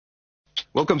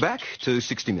Welcome back to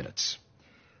 60 Minutes.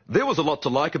 There was a lot to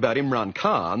like about Imran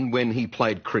Khan when he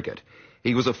played cricket.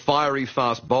 He was a fiery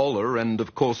fast bowler and,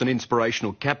 of course, an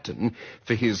inspirational captain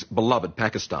for his beloved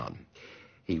Pakistan.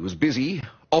 He was busy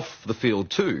off the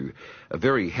field too, a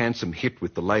very handsome hit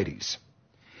with the ladies.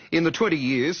 In the 20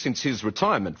 years since his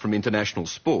retirement from international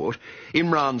sport,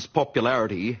 Imran's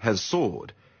popularity has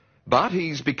soared. But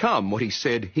he's become what he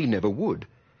said he never would,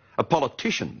 a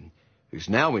politician who's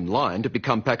now in line to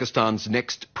become Pakistan's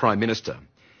next Prime Minister.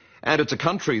 And it's a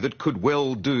country that could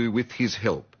well do with his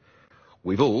help.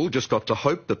 We've all just got to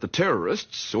hope that the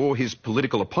terrorists or his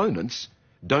political opponents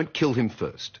don't kill him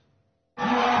first.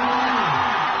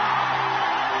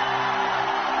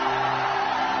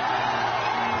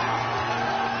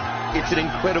 It's an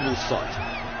incredible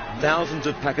sight. Thousands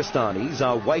of Pakistanis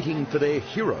are waiting for their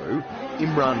hero,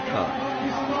 Imran Khan.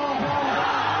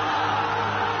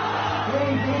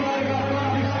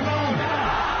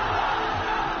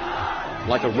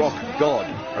 Like a rock god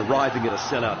arriving at a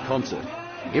sellout concert,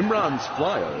 Imran's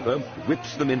flyover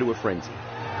whips them into a frenzy.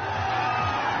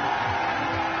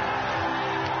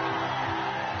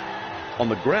 On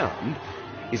the ground,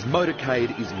 his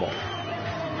motorcade is mobbed.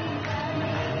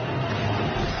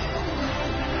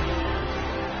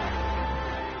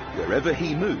 Wherever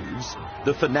he moves,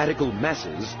 the fanatical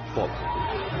masses follow.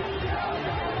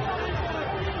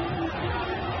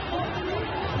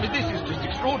 This is just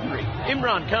extraordinary.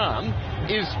 Imran Khan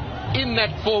is in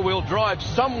that four-wheel drive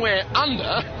somewhere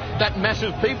under that mass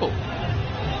of people.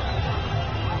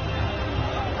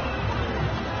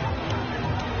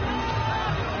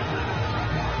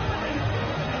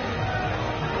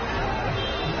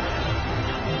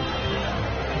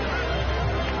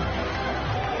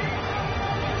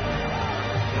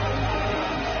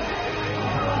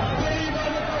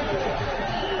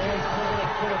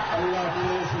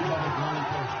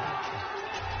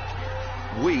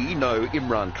 We know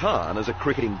Imran Khan as a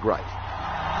cricketing great.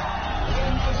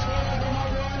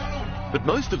 But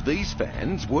most of these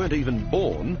fans weren't even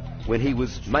born when he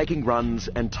was making runs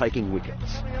and taking wickets.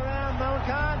 He's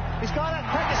got it.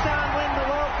 Pakistan win the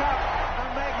World Cup. A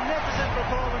magnificent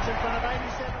performance in front of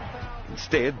 87,000.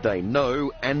 Instead, they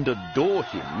know and adore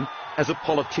him as a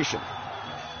politician,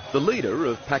 the leader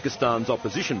of Pakistan's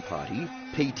opposition party,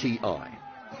 PTI.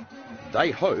 They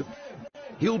hope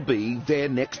he'll be their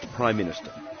next Prime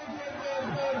Minister.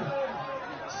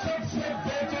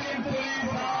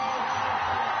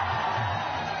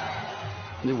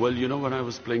 Well, you know, when I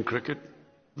was playing cricket,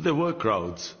 there were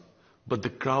crowds. But the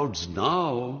crowds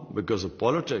now, because of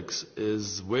politics,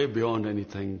 is way beyond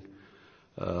anything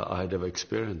I had ever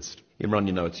experienced. Imran,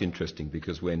 you know, it's interesting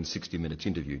because when 60 Minutes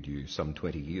interviewed you some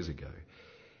 20 years ago,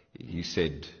 you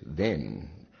said then,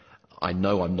 I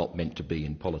know I'm not meant to be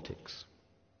in politics.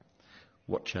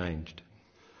 What changed?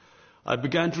 I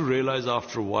began to realize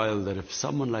after a while that if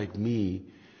someone like me,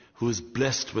 who is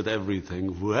blessed with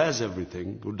everything, who has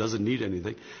everything, who doesn't need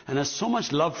anything, and has so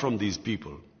much love from these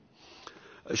people,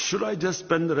 should I just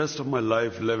spend the rest of my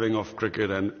life living off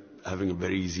cricket and having a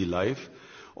very easy life?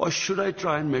 Or should I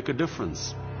try and make a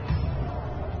difference?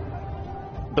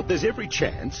 But there's every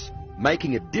chance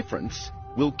making a difference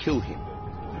will kill him.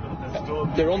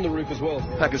 They're on the roof as well.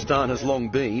 Pakistan has long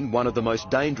been one of the most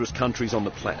dangerous countries on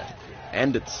the planet,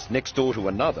 and it's next door to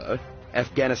another,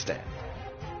 Afghanistan.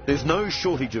 There's no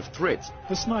shortage of threats.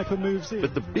 The sniper moves in.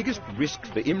 But the biggest risk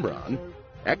for Imran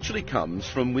actually comes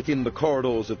from within the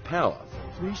corridors of power.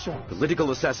 3 shots.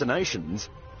 Political assassinations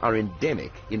are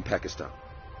endemic in Pakistan.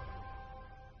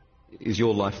 Is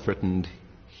your life threatened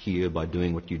here by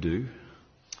doing what you do?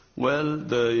 Well,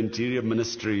 the Interior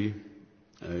Ministry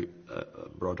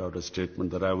brought out a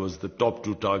statement that I was the top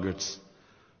 2 targets.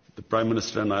 The Prime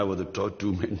Minister and I were the top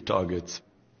 2 main targets.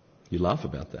 You laugh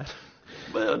about that.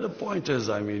 Well, the point is,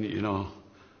 I mean, you know,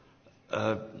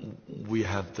 we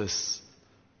have this,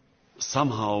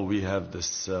 somehow we have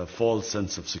this false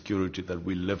sense of security that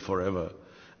we live forever.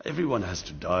 Everyone has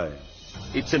to die.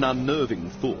 It's an unnerving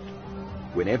thought.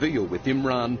 Whenever you're with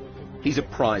Imran, he's a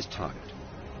prize target.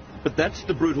 But that's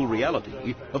the brutal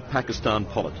reality of Pakistan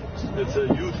politics. It's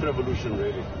a youth revolution,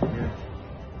 really.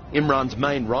 Imran's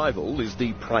main rival is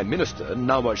the Prime Minister,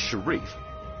 Nawaz Sharif,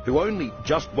 who only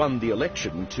just won the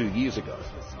election 2 years ago.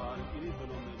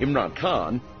 Imran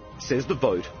Khan says the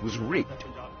vote was rigged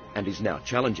and is now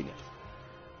challenging it.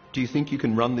 Do you think you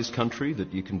can run this country,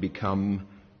 that you can become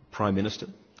Prime Minister?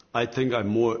 I think I'm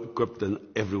more equipped than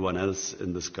everyone else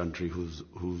in this country who's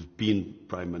been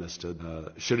Prime Minister.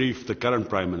 Sharif, the current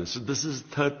Prime Minister, this is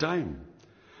 3rd time.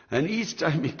 And each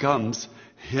time he comes,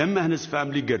 him and his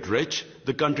family get rich,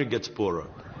 the country gets poorer.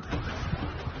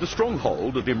 The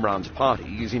stronghold of Imran's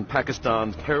party is in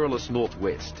Pakistan's perilous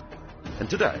northwest, and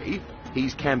today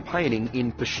he's campaigning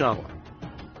in Peshawar,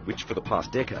 which for the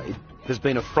past decade has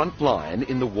been a front line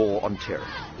in the war on terror.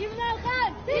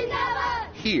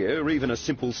 Here, even a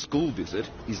simple school visit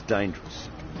is dangerous,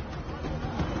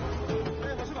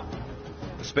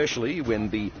 especially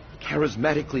when the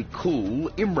charismatically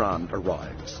cool Imran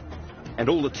arrives, and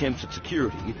all attempts at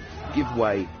security give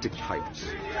way to chaos.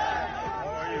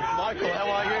 Michael, how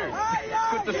are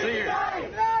you? Good to see you.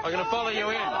 I'm going to follow you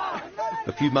in.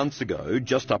 A few months ago,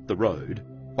 just up the road,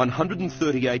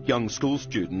 138 young school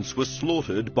students were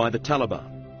slaughtered by the Taliban.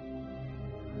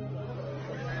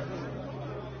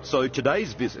 So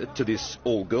today's visit to this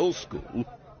all-girls school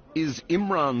is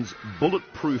Imran's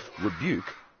bulletproof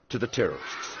rebuke to the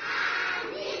terrorists.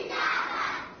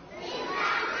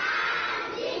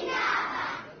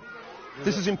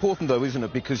 This is important, though, isn't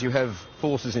it? Because you have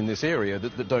forces in this area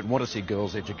that don't want to see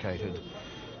girls educated.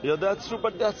 Yeah, that's true,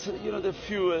 but that's,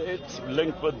 it's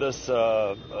linked with this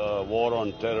war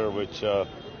on terror, which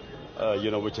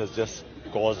has just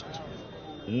caused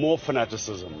more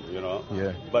fanaticism,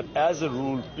 Yeah. But as a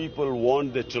rule, people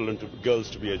want their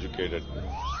girls to be educated.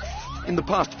 In the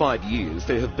past 5 years,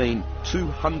 there have been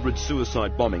 200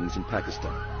 suicide bombings in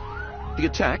Pakistan. The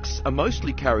attacks are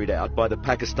mostly carried out by the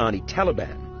Pakistani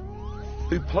Taliban,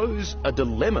 who pose a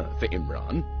dilemma for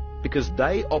Imran because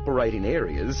they operate in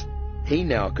areas he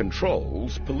now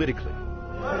controls politically.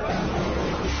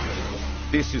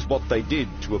 This is what they did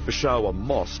to a Peshawar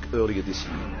mosque earlier this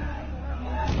year.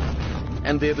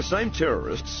 And they're the same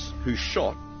terrorists who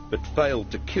shot but failed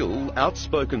to kill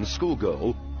outspoken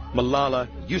schoolgirl Malala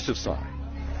Yousafzai.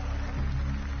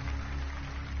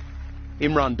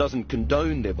 Imran doesn't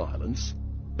condone their violence,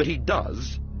 but he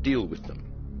does deal with them.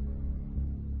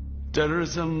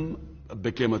 Terrorism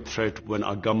became a threat when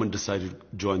our government decided to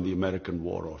join the American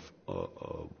war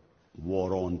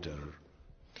on terror.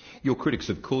 Your critics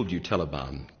have called you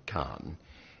Taliban Khan.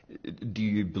 Do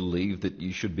you believe that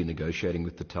you should be negotiating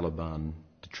with the Taliban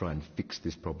to try and fix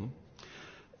this problem?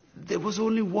 There was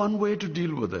only one way to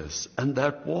deal with this, and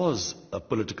that was a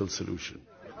political solution.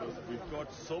 We've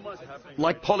got so much happening.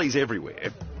 Like pollies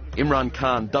everywhere, Imran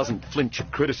Khan doesn't flinch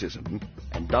at criticism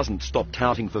and doesn't stop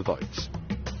touting for votes.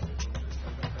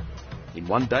 In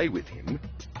one day with him,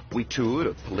 we toured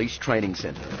a police training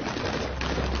centre.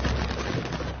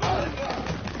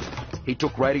 He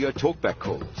took radio talkback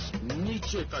calls,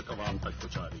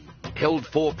 held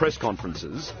 4 press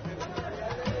conferences,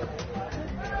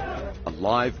 a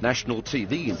live national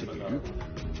TV interview.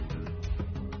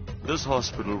 This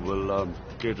hospital will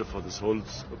cater for this whole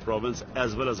province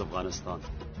as well as Afghanistan.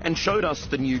 And showed us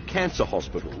the new cancer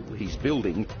hospital he's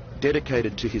building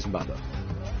dedicated to his mother.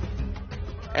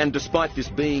 And despite this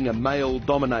being a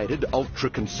male-dominated,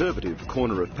 ultra-conservative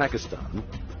corner of Pakistan,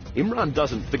 Imran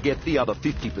doesn't forget the other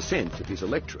 50% of his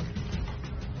electorate.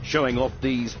 Showing off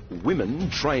these women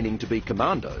training to be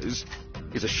commandos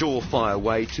is a surefire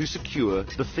way to secure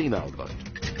the female vote.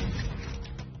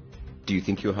 Do you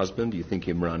think your husband, do you think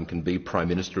Imran can be Prime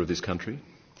Minister of this country?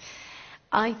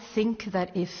 I think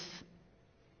that if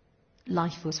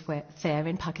life was fair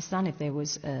in Pakistan, if there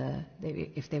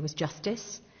was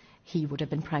justice, he would have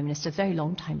been Prime Minister a very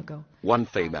long time ago. One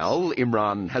female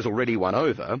Imran has already won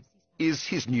over is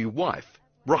his new wife,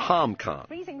 Raham Khan.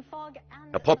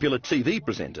 A popular TV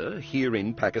presenter here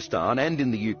in Pakistan and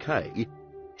in the UK,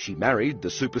 she married the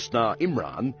superstar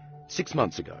Imran 6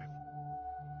 months ago.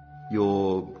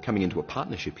 You're coming into a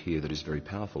partnership here that is very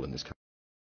powerful in this country.